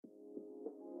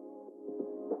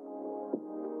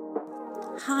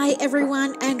Hi,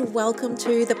 everyone, and welcome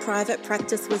to the Private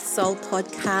Practice with Soul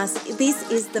podcast. This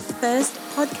is the first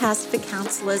podcast for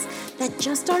counsellors that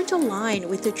just don't align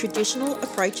with the traditional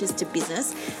approaches to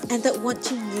business and that want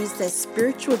to use their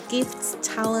spiritual gifts,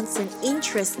 talents, and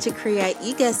interests to create,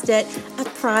 you guessed it, a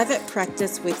private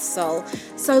practice with soul.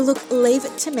 So, look, leave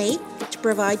it to me to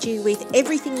provide you with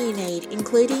everything you need,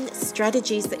 including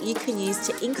strategies that you can use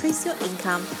to increase your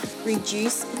income,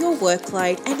 reduce your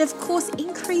workload, and of course,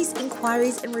 increase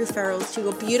inquiries and referrals to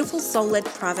your beautiful soul-led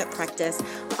private practice.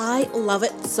 I love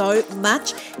it so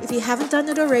much. If you haven't done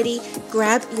it already,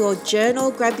 grab your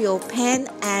journal, grab your pen,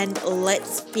 and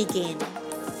let's begin.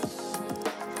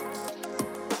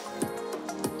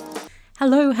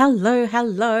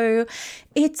 Hello.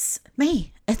 It's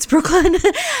me. It's Brooklyn.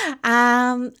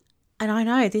 And I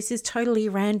know this is totally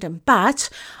random, but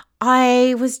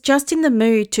I was just in the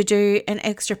mood to do an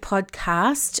extra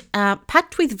podcast,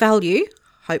 packed with value,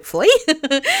 hopefully,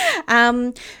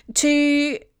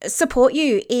 to support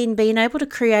you in being able to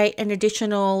create an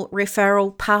additional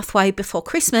referral pathway before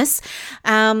Christmas,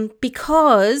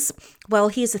 because, well,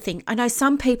 here's the thing. I know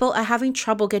some people are having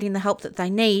trouble getting the help that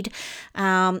they need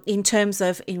in terms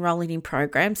of enrolling in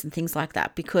programs and things like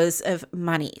that because of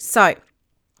money. So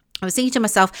I was thinking to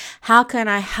myself, how can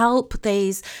I help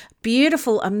these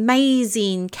beautiful,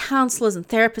 amazing counselors and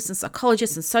therapists and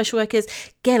psychologists and social workers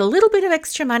get a little bit of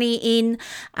extra money in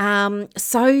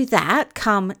so that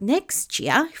come next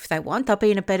year, if they want, they'll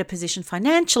be in a better position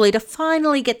financially to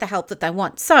finally get the help that they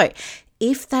want. So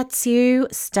if that's you,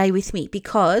 stay with me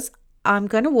because I'm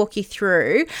going to walk you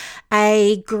through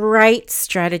a great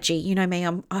strategy. You know me,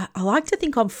 I like to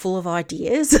think I'm full of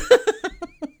ideas.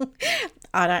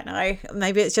 I don't know,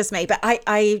 maybe it's just me, but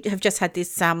I have just had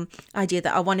this idea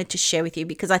that I wanted to share with you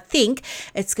because I think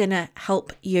it's going to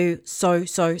help you so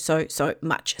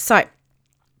much. So,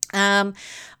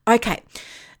 okay,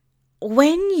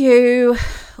 when you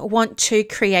want to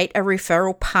create a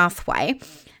referral pathway,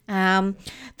 there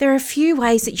are a few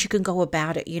ways that you can go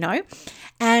about it,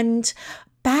 and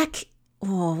back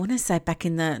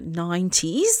in the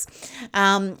 90s,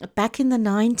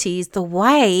 the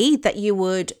way that you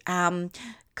would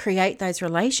create those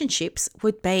relationships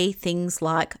would be things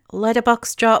like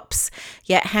letterbox drops.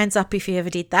 Yeah, hands up if you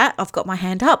ever did that. I've got my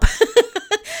hand up.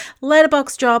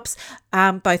 Letterbox drops,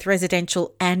 both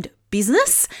residential and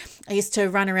business. I used to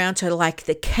run around to like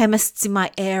the chemists in my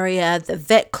area, the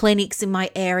vet clinics in my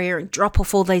area, and drop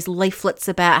off all these leaflets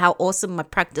about how awesome my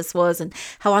practice was and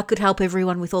how I could help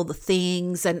everyone with all the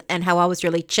things and how I was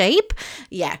really cheap.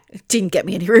 Yeah, it didn't get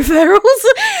me any referrals,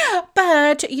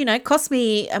 but, cost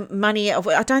me money.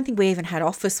 I don't think we even had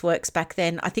Officeworks back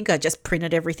then. I think I just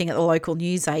printed everything at the local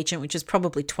newsagent, which is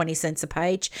probably 20 cents a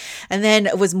page. And then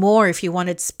it was more if you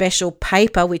wanted special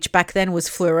paper, which back then was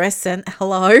fluorescent.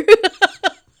 Hello.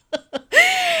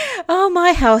 Oh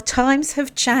my, how times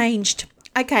have changed.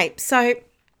 Okay, so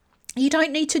you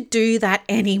don't need to do that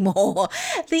anymore.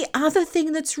 The other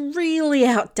thing that's really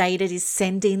outdated is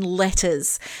sending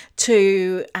letters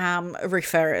to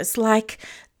referrers. Like,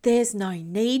 there's no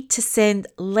need to send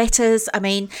letters. I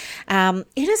mean, in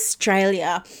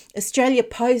Australia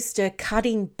Post are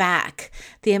cutting back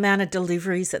the amount of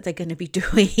deliveries that they're going to be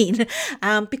doing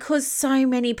because so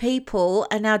many people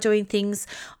are now doing things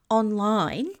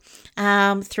online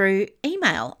through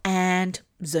email and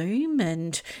Zoom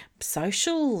and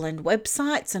social and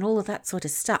websites and all of that sort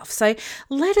of stuff. So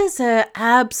letters are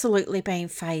absolutely being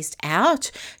phased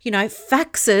out.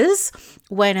 Faxes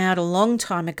went out a long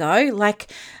time ago,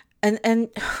 and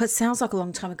it sounds like a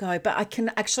long time ago, but I can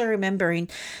actually remember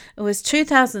it was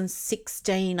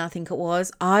 2016, I think it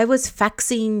was, I was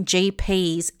faxing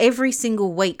GPs every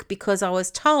single week because I was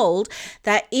told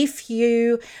that if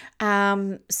you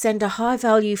send a high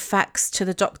value fax to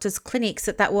the doctor's clinics,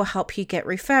 that will help you get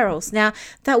referrals. Now,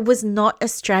 that was not a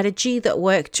strategy that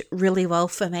worked really well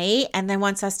for me. And then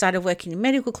once I started working in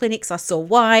medical clinics, I saw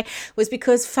why. It was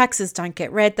because faxes don't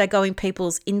get read. They go in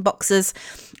people's inboxes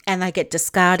and they get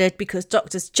discarded because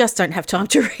doctors just don't have time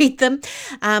to read them.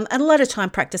 And a lot of time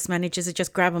practice managers would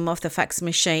just grab them off the fax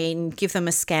machine, give them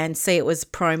a scan, see it was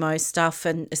promo stuff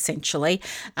and essentially,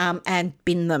 and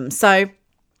bin them. So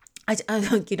I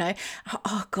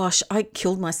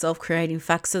killed myself creating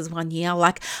faxes one year.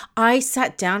 Like, I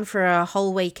sat down for a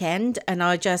whole weekend and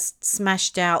I just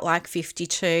smashed out like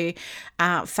 52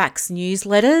 fax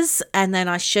newsletters, and then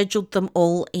I scheduled them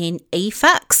all in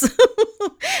eFax,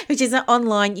 which is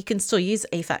online. You can still use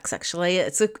eFax actually.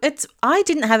 I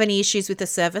didn't have any issues with the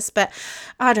service, but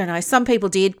I don't know, some people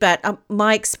did, but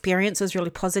my experience was really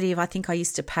positive. I think I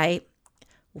used to pay,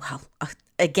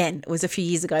 again, it was a few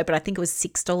years ago, but I think it was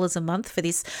 $6 a month for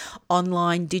this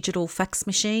online digital fax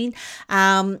machine.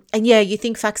 And yeah, you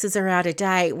think faxes are out of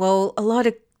date. Well, a lot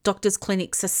of doctors'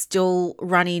 clinics are still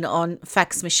running on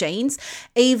fax machines.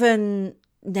 Even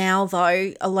now,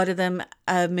 though, a lot of them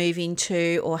are moving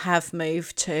to or have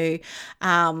moved to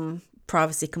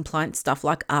privacy compliant stuff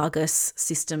like Argus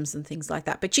systems and things like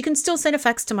that. But you can still send a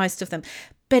fax to most of them.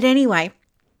 But anyway,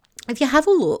 if you have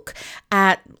a look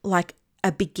at like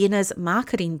a beginner's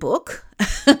marketing book,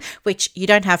 which you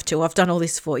don't have to, I've done all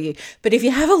this for you. But if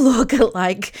you have a look at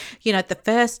like, the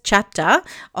first chapter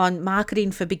on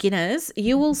marketing for beginners,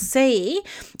 you will see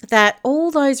that all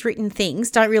those written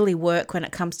things don't really work when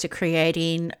it comes to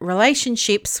creating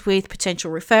relationships with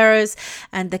potential referrers.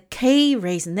 And the key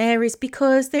reason there is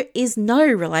because there is no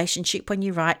relationship when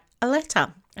you write a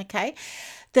letter. Okay.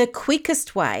 The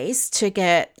quickest ways to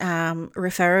get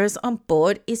referrers on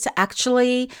board is to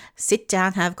actually sit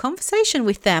down, have a conversation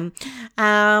with them.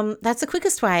 That's the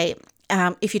quickest way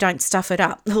if you don't stuff it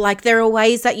up. Like, there are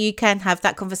ways that you can have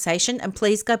that conversation, and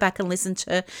please go back and listen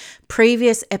to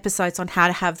previous episodes on how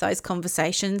to have those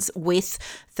conversations with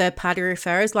third-party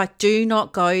referrers. Like, do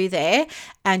not go there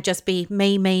and just be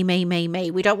me.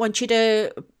 We don't want you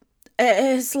to,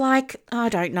 it's like, I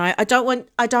don't know,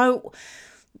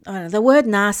 the word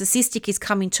narcissistic is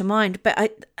coming to mind, but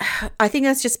I think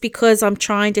that's just because I'm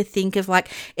trying to think of like,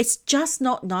 it's just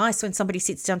not nice when somebody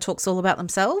sits down and talks all about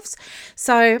themselves.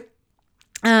 So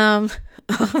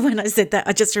when I said that,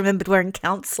 I just remembered we're in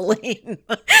counselling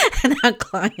and our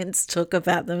clients talk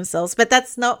about themselves, but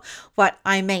that's not what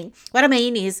I mean. What I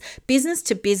mean is business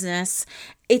to business,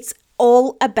 it's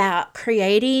all about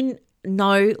creating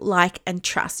know, like, and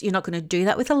trust. You're not going to do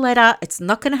that with a letter. It's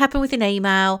not going to happen with an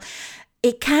email.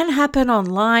 It can happen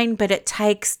online, but it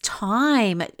takes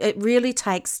time. It really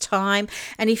takes time.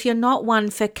 And if you're not one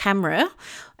for camera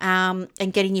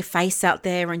and getting your face out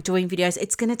there and doing videos,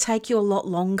 it's going to take you a lot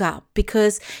longer,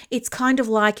 because it's kind of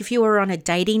like if you were on a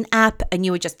dating app and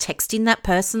you were just texting that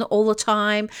person all the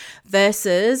time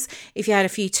versus if you had a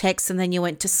few texts and then you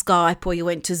went to Skype or you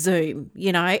went to Zoom,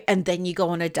 and then you go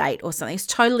on a date or something. It's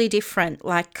totally different.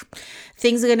 Like,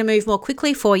 things are going to move more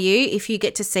quickly for you if you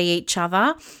get to see each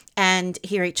other and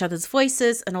hear each other's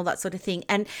voices and all that sort of thing.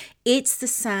 And it's the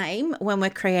same when we're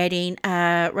creating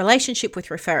a relationship with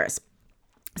referrers.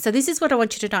 So this is what I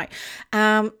want you to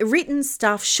know. Written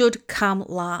stuff should come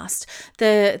last.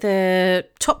 The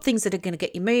top things that are going to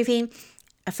get you moving: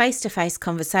 a face-to-face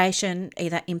conversation,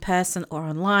 either in person or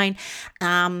online.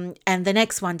 And the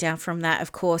next one down from that,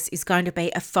 of course, is going to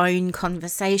be a phone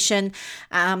conversation.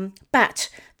 But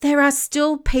there are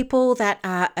still people that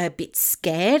are a bit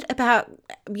scared about,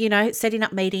 setting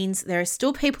up meetings. There are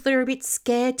still people that are a bit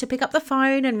scared to pick up the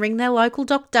phone and ring their local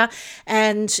doctor.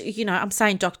 And, I'm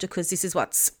saying doctor because this is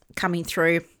what's coming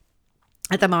through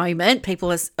at the moment.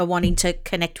 People are wanting to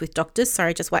connect with doctors.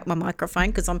 Sorry, I just whacked my microphone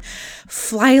because I'm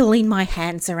flailing my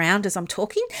hands around as I'm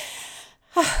talking.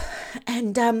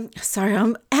 And sorry,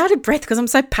 I'm out of breath because I'm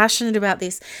so passionate about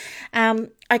this.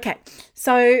 Okay,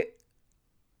 so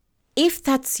if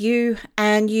that's you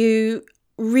and you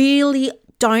really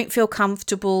don't feel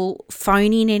comfortable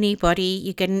phoning anybody,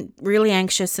 you're getting really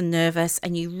anxious and nervous,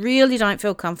 and you really don't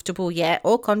feel comfortable yet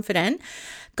or confident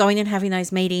going and having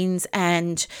those meetings,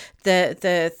 and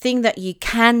the thing that you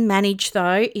can manage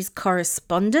though is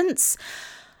correspondence,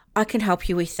 I can help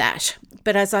you with that.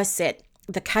 But as I said,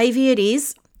 the caveat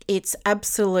is it's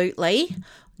absolutely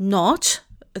not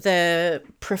the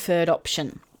preferred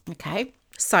option. Okay,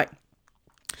 so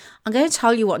I'm going to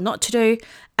tell you what not to do,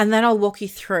 and then I'll walk you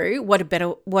through what a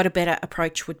better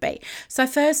approach would be. So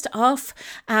first off,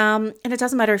 and it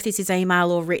doesn't matter if this is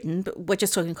email or written, but we're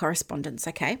just talking correspondence,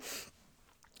 okay?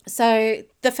 So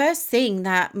the first thing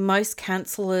that most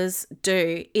counsellors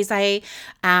do is they,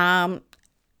 address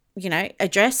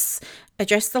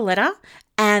the letter,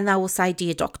 and they will say,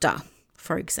 "Dear doctor,"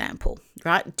 for example,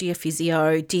 right? "Dear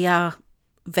physio," "Dear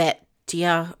vet,"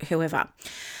 "Dear whoever."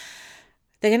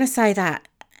 They're going to say that.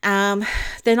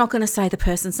 They're not going to say the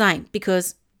person's name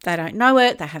because they don't know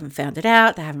it, they haven't found it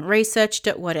out, they haven't researched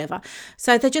it, whatever.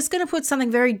 So they're just going to put something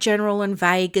very general and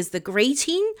vague as the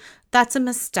greeting. That's a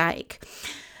mistake.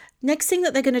 Next thing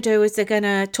that they're going to do is they're going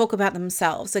to talk about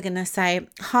themselves. They're going to say,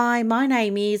 "Hi, my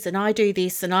name is, and I do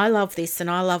this, and I love this, and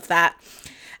I love that.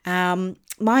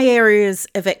 My areas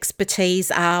of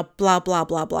expertise are blah, blah,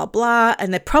 blah, blah, blah."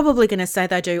 And they're probably going to say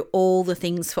they do all the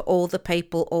things for all the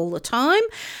people all the time.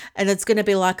 And it's going to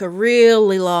be like a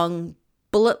really long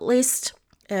bullet list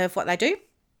of what they do.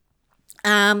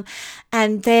 And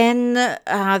then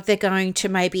they're going to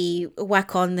maybe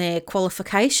whack on their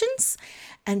qualifications.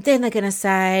 And then they're going to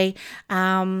say,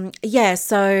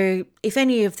 so if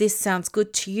any of this sounds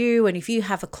good to you, and if you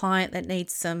have a client that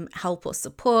needs some help or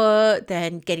support,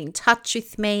 then get in touch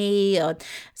with me, or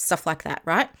stuff like that,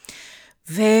 right?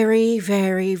 Very,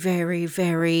 very, very,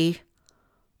 very,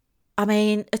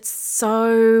 it's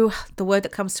so, the word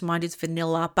that comes to mind is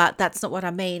vanilla, but that's not what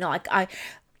I mean. Like, I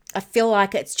feel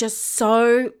like it's just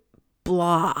so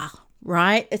blah,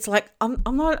 right? It's like,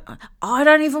 I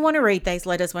don't even want to read these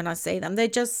letters when I see them. They're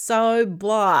just so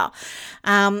blah.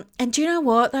 And do you know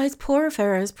what? Those poor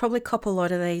referrers probably cop a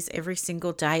lot of these every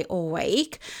single day or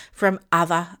week from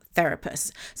other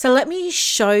therapists. So let me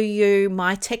show you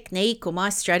my technique or my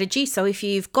strategy. So if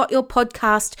you've got your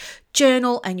podcast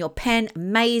journal and your pen,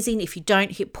 amazing. If you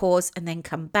don't, hit pause and then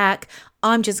come back.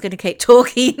 I'm just going to keep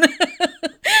talking.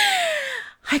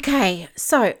 Okay,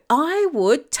 so I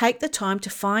would take the time to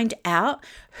find out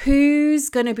who's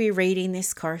going to be reading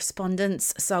this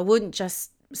correspondence. So I wouldn't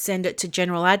just send it to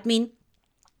general admin.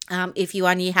 If you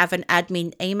only have an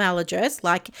admin email address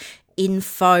like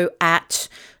info at,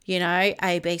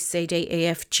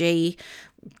 ABCDEFG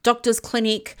doctor's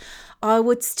clinic, I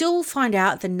would still find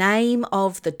out the name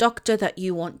of the doctor that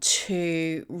you want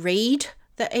to read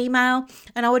the email,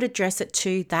 and I would address it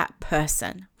to that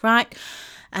person, right?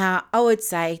 I would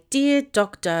say, Dear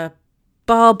Dr.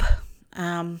 Bob,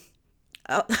 where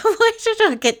did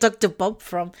I get Dr. Bob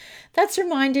from? That's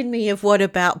reminded me of What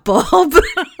About Bob?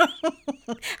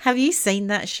 Have you seen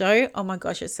that show? Oh my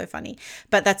gosh, it's so funny.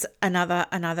 But that's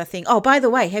another thing. Oh, by the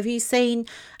way, have you seen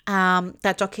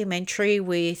that documentary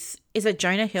with, is it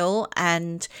Jonah Hill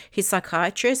and his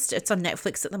psychiatrist? It's on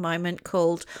Netflix at the moment,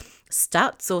 called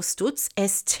Stutz or Stutz,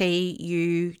 Stutz.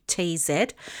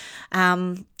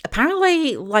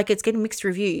 Apparently, it's getting mixed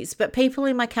reviews, but people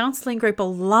in my counselling group are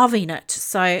loving it.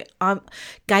 So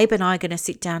Gabe and I are going to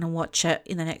sit down and watch it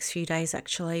in the next few days,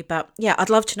 actually. But yeah, I'd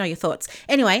love to know your thoughts.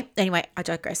 Anyway, I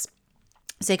digress.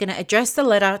 So you're going to address the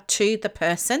letter to the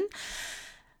person.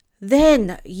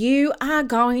 Then you are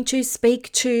going to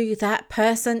speak to that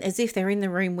person as if they're in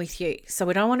the room with you. So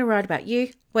we don't want to write about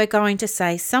you. We're going to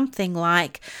say something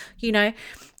like,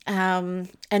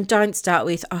 and don't start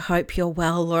with, I hope you're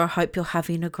well, or I hope you're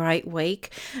having a great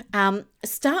week.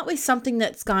 Start with something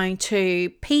that's going to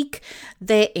pique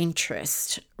their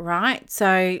interest, right?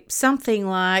 So something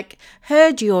like,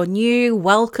 heard you're new,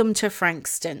 welcome to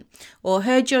Frankston, or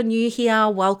heard you're new here,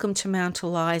 welcome to Mount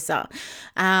Eliza,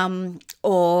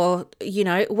 or,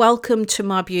 welcome to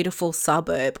my beautiful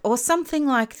suburb, or something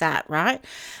like that, right?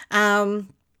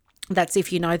 That's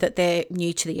if you know that they're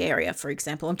new to the area, for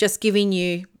example. I'm just giving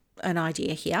you an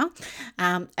idea here.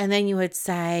 And then you would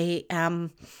say, I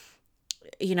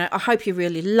hope you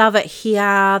really love it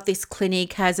here. This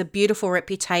clinic has a beautiful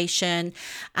reputation.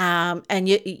 And,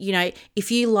 if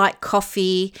you like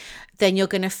coffee, then you're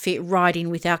going to fit right in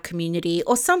with our community,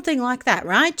 or something like that,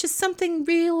 right? Just something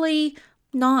really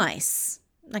nice.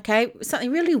 Okay,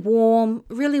 something really warm,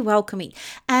 really welcoming.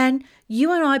 And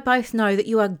you and I both know that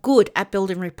you are good at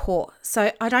building rapport.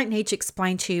 So I don't need to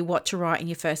explain to you what to write in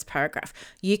your first paragraph.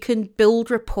 You can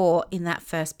build rapport in that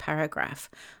first paragraph.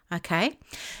 Okay.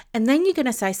 And then you're going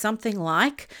to say something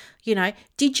like,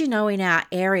 did you know in our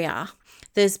area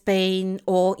there's been,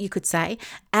 or you could say,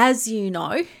 as you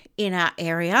know, in our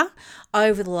area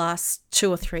over the last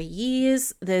 2 or 3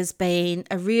 years, there's been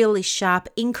a really sharp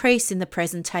increase in the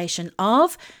presentation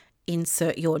of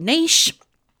insert your niche.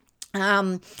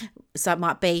 So it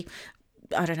might be,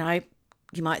 I don't know,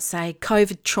 you might say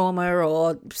COVID trauma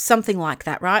or something like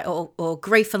that, right? Or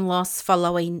grief and loss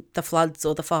following the floods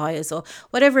or the fires, or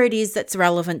whatever it is that's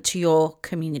relevant to your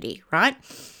community, right?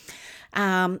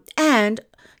 And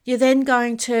you're then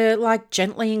going to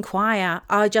gently inquire,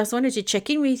 I just wanted to check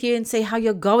in with you and see how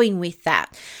you're going with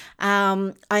that.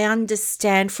 I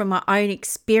understand from my own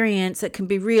experience it can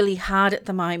be really hard at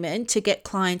the moment to get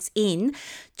clients in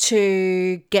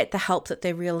to get the help that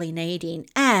they're really needing.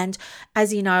 And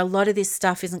as you know, a lot of this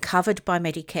stuff isn't covered by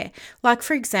Medicare. Like,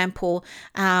 for example,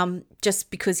 just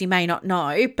because you may not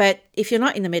know, but if you're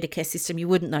not in the Medicare system, you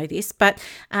wouldn't know this, but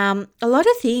a lot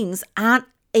of things aren't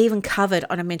even covered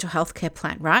on a mental health care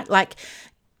plan, right? Like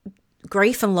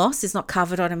grief and loss is not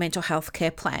covered on a mental health care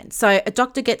plan. So a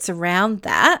doctor gets around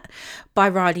that by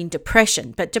writing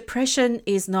depression, but depression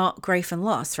is not grief and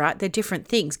loss, right? They're different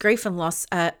things. Grief and loss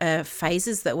are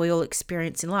phases that we all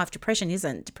experience in life. Depression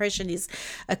isn't. Depression is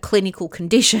a clinical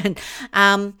condition.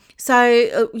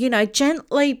 So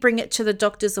gently bring it to the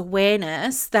doctor's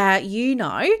awareness that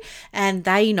and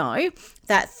they know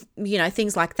that,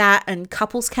 things like that and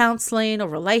couples counselling or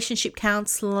relationship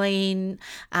counselling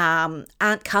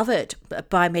aren't covered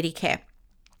by Medicare.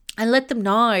 and let them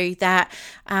know that,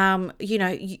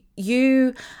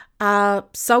 you are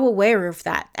so aware of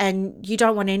that and you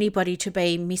don't want anybody to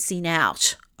be missing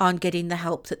out on getting the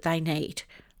help that they need,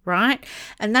 right?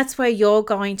 And that's where you're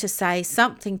going to say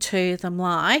something to them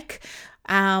like,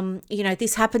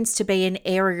 this happens to be an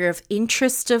area of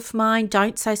interest of mine.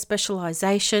 Don't say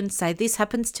specialization. Say this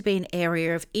happens to be an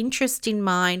area of interest in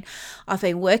mine. I've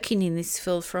been working in this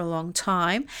field for a long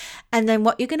time. And then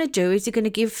what you're going to do is you're going to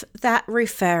give that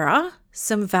referrer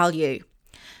some value.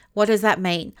 What does that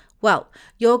mean? Well,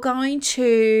 you're going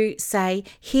to say,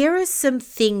 here are some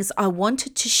things I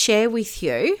wanted to share with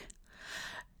you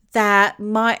that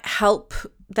might help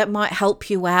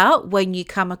you out when you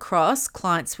come across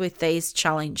clients with these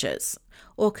challenges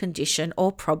or condition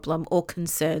or problem or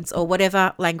concerns or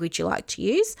whatever language you like to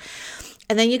use.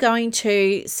 And then you're going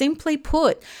to simply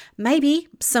put maybe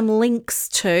some links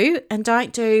to, and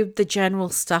don't do the general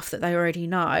stuff that they already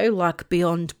know, like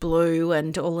Beyond Blue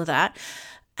and all of that.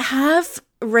 Have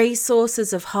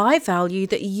resources of high value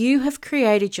that you have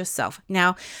created yourself.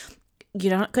 Now,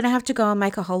 you're not going to have to go and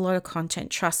make a whole lot of content,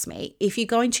 trust me. If you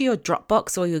go into your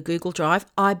Dropbox or your Google Drive,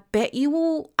 I bet you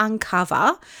will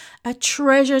uncover a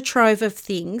treasure trove of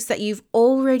things that you've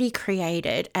already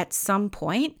created at some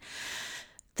point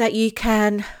that you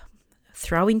can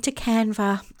throw into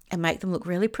Canva and make them look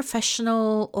really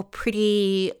professional or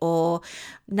pretty or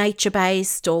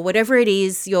nature-based or whatever it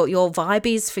is your vibe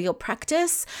is for your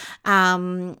practice.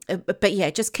 But yeah,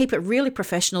 just keep it really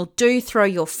professional. Do throw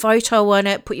your photo on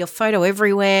it, put your photo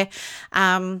everywhere.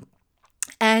 And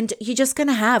you're just going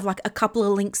to have like a couple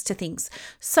of links to things.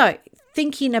 So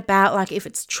thinking about, like, if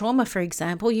it's trauma, for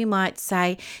example, you might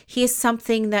say, here's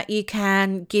something that you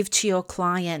can give to your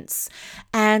clients.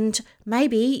 And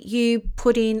maybe you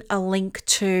put in a link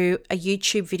to a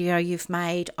YouTube video you've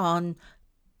made on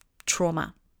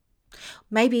trauma.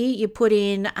 Maybe you put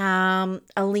in a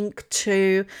link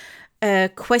to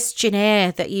a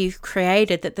questionnaire that you've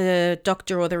created that the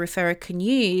doctor or the referrer can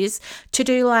use to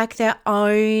do like their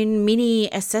own mini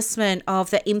assessment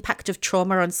of the impact of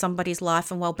trauma on somebody's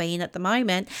life and well-being at the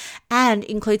moment, and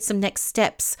include some next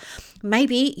steps.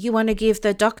 Maybe you want to give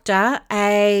the doctor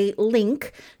a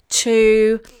link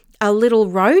to a little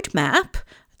roadmap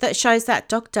that shows that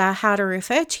doctor how to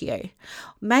refer to you.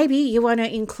 Maybe you want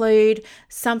to include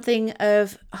something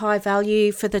of high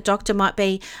value for the doctor, might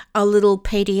be a little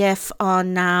PDF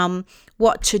on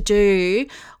what to do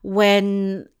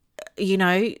when,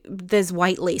 there's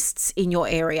wait lists in your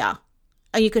area.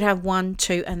 And you could have 1,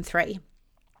 2, and 3.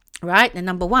 Right? And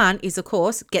number 1 is, of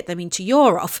course, get them into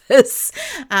your office,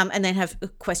 and then have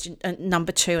question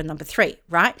number 2 and number 3,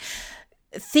 right?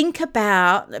 Think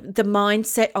about the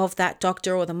mindset of that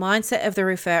doctor or the mindset of the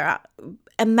referrer.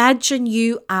 Imagine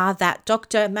you are that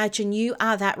doctor. Imagine you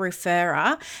are that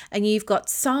referrer, and you've got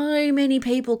so many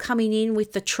people coming in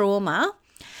with the trauma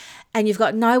and you've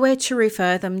got nowhere to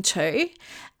refer them to.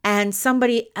 And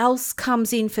somebody else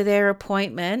comes in for their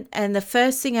appointment and the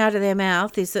first thing out of their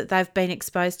mouth is that they've been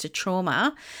exposed to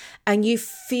trauma, and you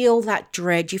feel that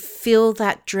dread. You feel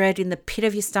that dread in the pit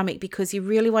of your stomach because you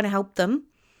really want to help them.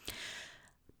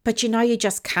 But you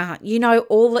just can't.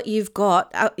 All that you've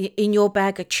got in your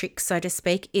bag of tricks, so to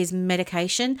speak, is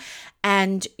medication.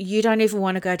 And you don't even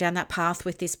want to go down that path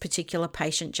with this particular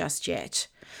patient just yet.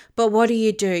 But what do?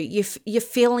 You're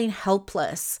feeling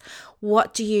helpless.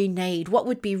 What do you need? What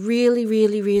would be really,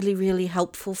 really, really, really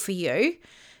helpful for you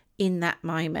in that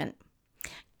moment?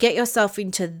 Get yourself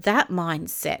into that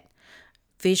mindset.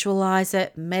 Visualize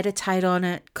it, meditate on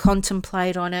it,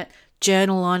 contemplate on it,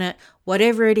 journal on it,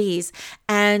 whatever it is,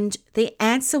 and the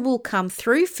answer will come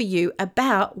through for you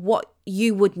about what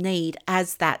you would need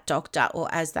as that doctor or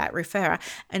as that referrer.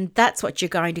 And that's what you're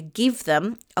going to give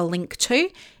them a link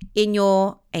to in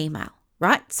your email,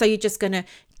 right? So you're just going to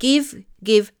give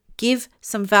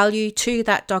some value to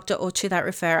that doctor or to that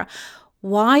referrer.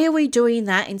 Why are we doing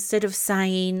that instead of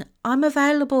saying, I'm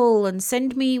available and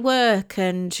send me work?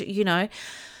 And,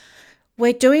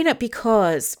 we're doing it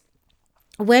because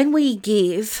when we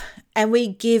give, and we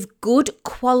give good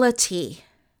quality,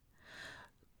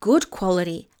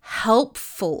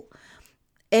 helpful,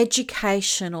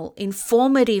 educational,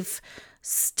 informative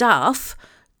stuff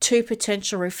to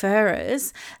potential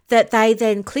referrers that they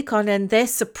then click on and they're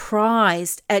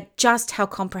surprised at just how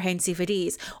comprehensive it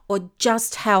is, or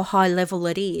just how high level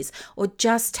it is, or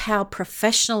just how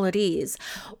professional it is,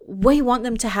 we want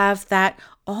them to have that,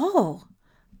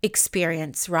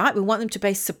 experience, right? We want them to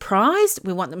be surprised.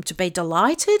 We want them to be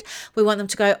delighted. We want them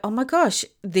to go, oh my gosh,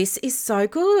 this is so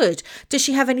good. Does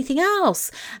she have anything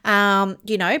else? Blah,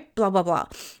 blah, blah.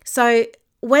 So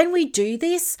when we do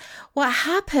this, what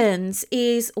happens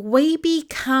is we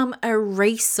become a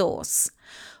resource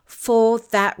for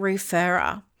that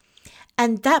referrer.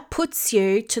 And that puts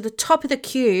you to the top of the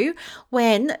queue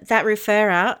when that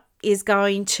referrer is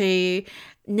going to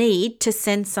need to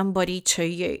send somebody to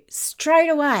you. Straight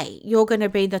away, you're going to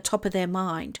be the top of their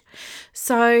mind.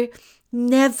 So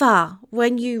never,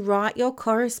 when you write your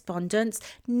correspondence,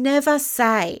 never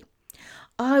say,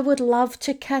 I would love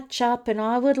to catch up and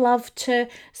I would love to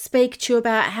speak to you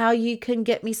about how you can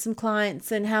get me some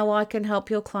clients and how I can help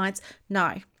your clients.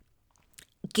 No.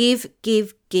 Give,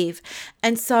 give, give.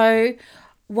 And so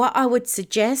what I would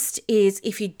suggest is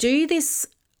if you do this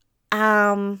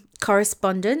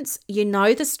correspondence, you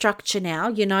know the structure now,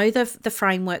 you know the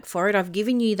framework for it. I've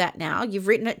given you that now. You've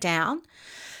written it down.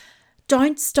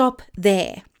 Don't stop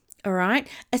there. All right.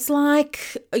 It's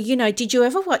like, did you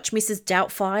ever watch Mrs.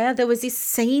 Doubtfire? There was this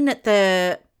scene at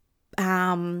the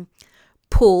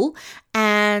pool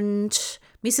and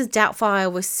Mrs.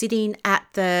 Doubtfire was sitting at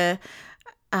the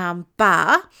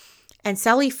bar and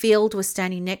Sally Field was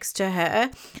standing next to her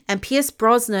and Pierce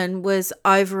Brosnan was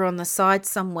over on the side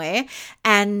somewhere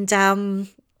and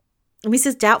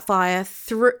Mrs. Doubtfire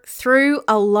threw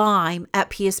a lime at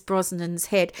Pierce Brosnan's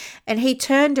head and he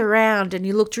turned around and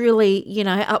he looked really,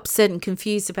 upset and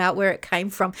confused about where it came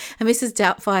from. And Mrs.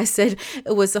 Doubtfire said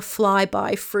it was a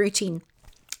flyby fruiting.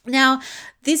 Now,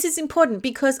 this is important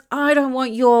because I don't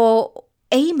want your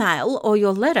email or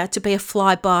your letter to be a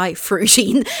flyby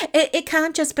fruiting. It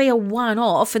can't just be a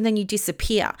one-off and then you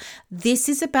disappear. This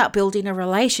is about building a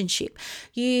relationship.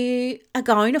 You are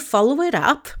going to follow it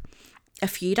up a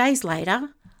few days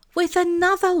later with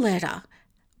another letter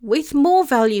with more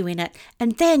value in it.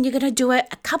 And then you're going to do it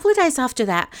a couple of days after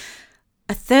that,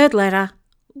 a third letter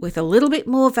with a little bit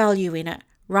more value in it,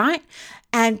 right?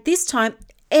 And this time,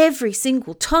 every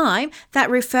single time, that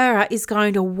referrer is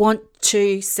going to want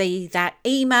to see that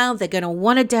email. They're going to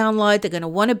want to download. They're going to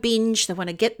want to binge. They're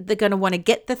going to want to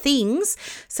get the things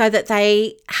so that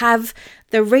they have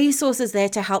the resources there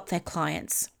to help their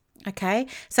clients. Okay,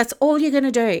 so that's all you're going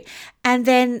to do. And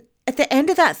then at the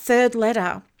end of that third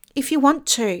letter, if you want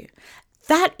to,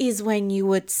 that is when you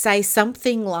would say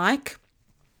something like,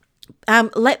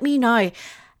 let me know,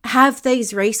 have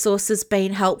these resources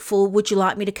been helpful? Would you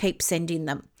like me to keep sending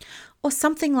them? Or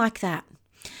something like that.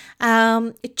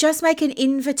 Just make an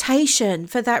invitation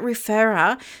for that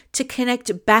referrer to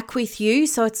connect back with you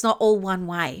so it's not all one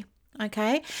way.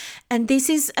 Okay, and this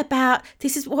is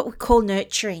what we call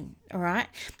nurturing. All right,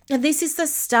 and this is the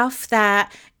stuff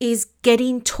that is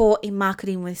getting taught in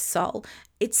Marketing with Soul.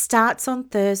 It starts on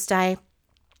Thursday.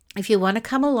 If you want to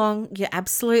come along, you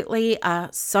absolutely are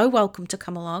so welcome to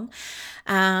come along.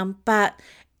 But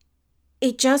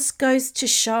it just goes to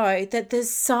show that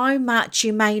there's so much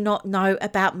you may not know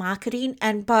about marketing,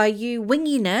 and by you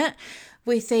winging it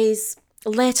with these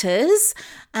letters,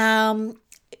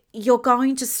 you're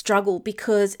going to struggle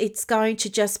because it's going to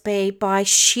just be by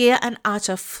sheer and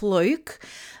utter fluke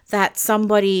that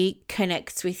somebody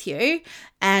connects with you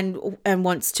and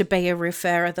wants to be a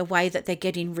referrer the way that they're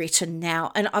getting written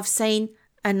now. And I've seen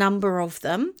a number of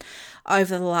them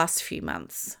over the last few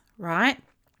months, right?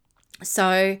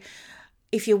 So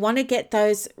if you want to get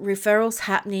those referrals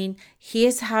happening,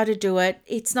 here's how to do it.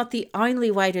 It's not the only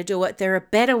way to do it. There are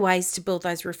better ways to build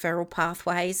those referral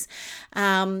pathways.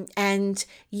 And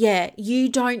yeah, you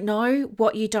don't know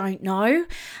what you don't know.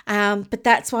 But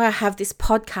that's why I have this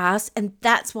podcast, and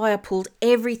that's why I pulled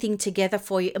everything together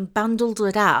for you and bundled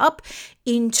it up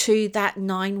into that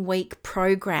 9-week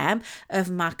program of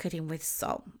Marketing with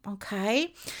Soul.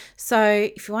 Okay. So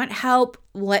if you want help,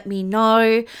 let me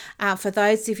know. For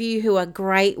those of you who are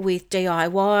great with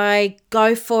DIY,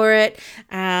 go for it.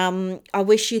 I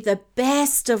wish you the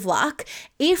best of luck.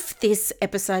 If this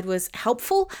episode was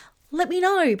helpful, let me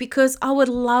know, because I would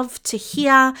love to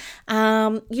hear,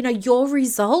 your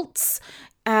results.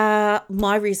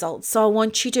 My results. So I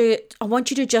want you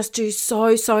to just do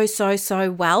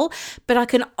so well, but I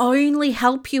can only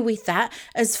help you with that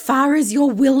as far as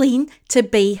you're willing to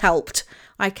be helped.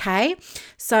 Okay.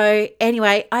 So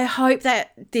anyway, I hope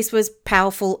that this was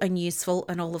powerful and useful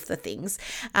and all of the things.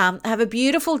 Have a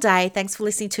beautiful day. Thanks for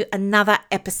listening to another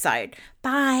episode.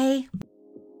 Bye.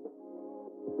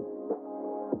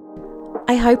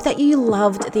 I hope that you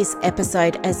loved this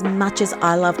episode as much as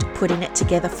I loved putting it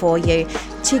together for you.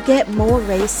 To get more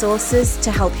resources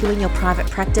to help you in your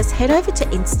private practice, head over to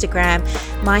Instagram.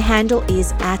 My handle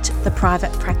is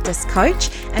 @theprivatepracticecoach.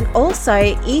 And also,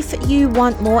 if you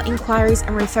want more inquiries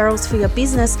and referrals for your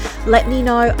business, let me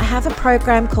know. I have a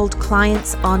program called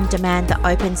Clients on Demand that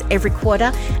opens every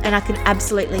quarter, and I can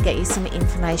absolutely get you some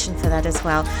information for that as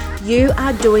well. You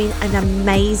are doing an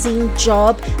amazing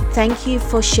job. Thank you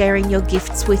for sharing your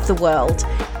gifts with the world.